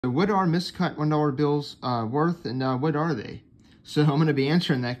What are miscut $1 bills worth, and what are they? So I'm going to be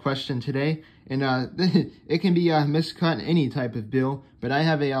answering that question today, and it can be miscut in any type of bill, but I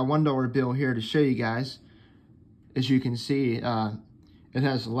have a $1 bill here to show you guys. As you can see, it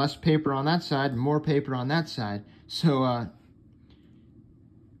has less paper on that side and more paper on that side. So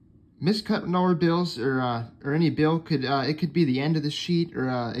miscut $1 bills or any bill could it could be the end of the sheet or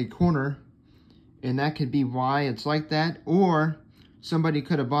a corner, and that could be why it's like that. Or somebody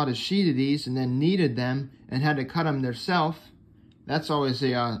could have bought a sheet of these and then needed them and had to cut them themselves. That's always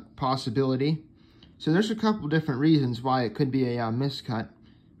a possibility. So there's a couple different reasons why it could be a miscut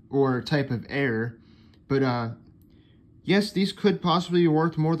or type of error. But yes, these could possibly be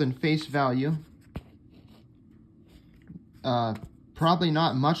worth more than face value. Probably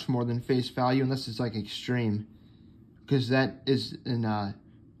not much more than face value unless it's like extreme, because that is an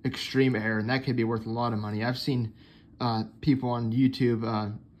extreme error, and that could be worth a lot of money. I've seen people on YouTube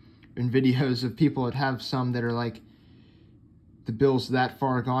in videos of people that have some that are like the bill's that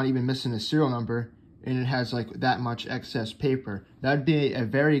far gone, even missing a serial number, and it has like that much excess paper. That'd be a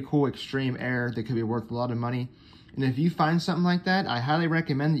very cool extreme error that could be worth a lot of money. And if you find something like that, I highly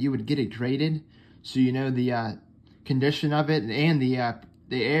recommend that you would get it graded so you know the condition of it and the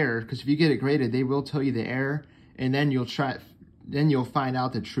error. Because if you get it graded, they will tell you the error, and then you'll find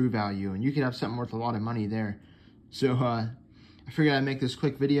out the true value, and you could have something worth a lot of money there. So I figured I'd make this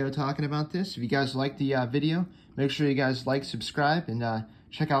quick video talking about this. If you guys like the video, make sure you guys like, subscribe, and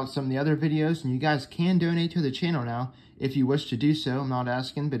check out some of the other videos. And you guys can donate to the channel now if you wish to do so. I'm not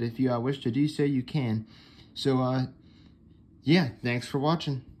asking, but if you wish to do so, you can. So yeah, thanks for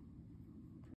watching.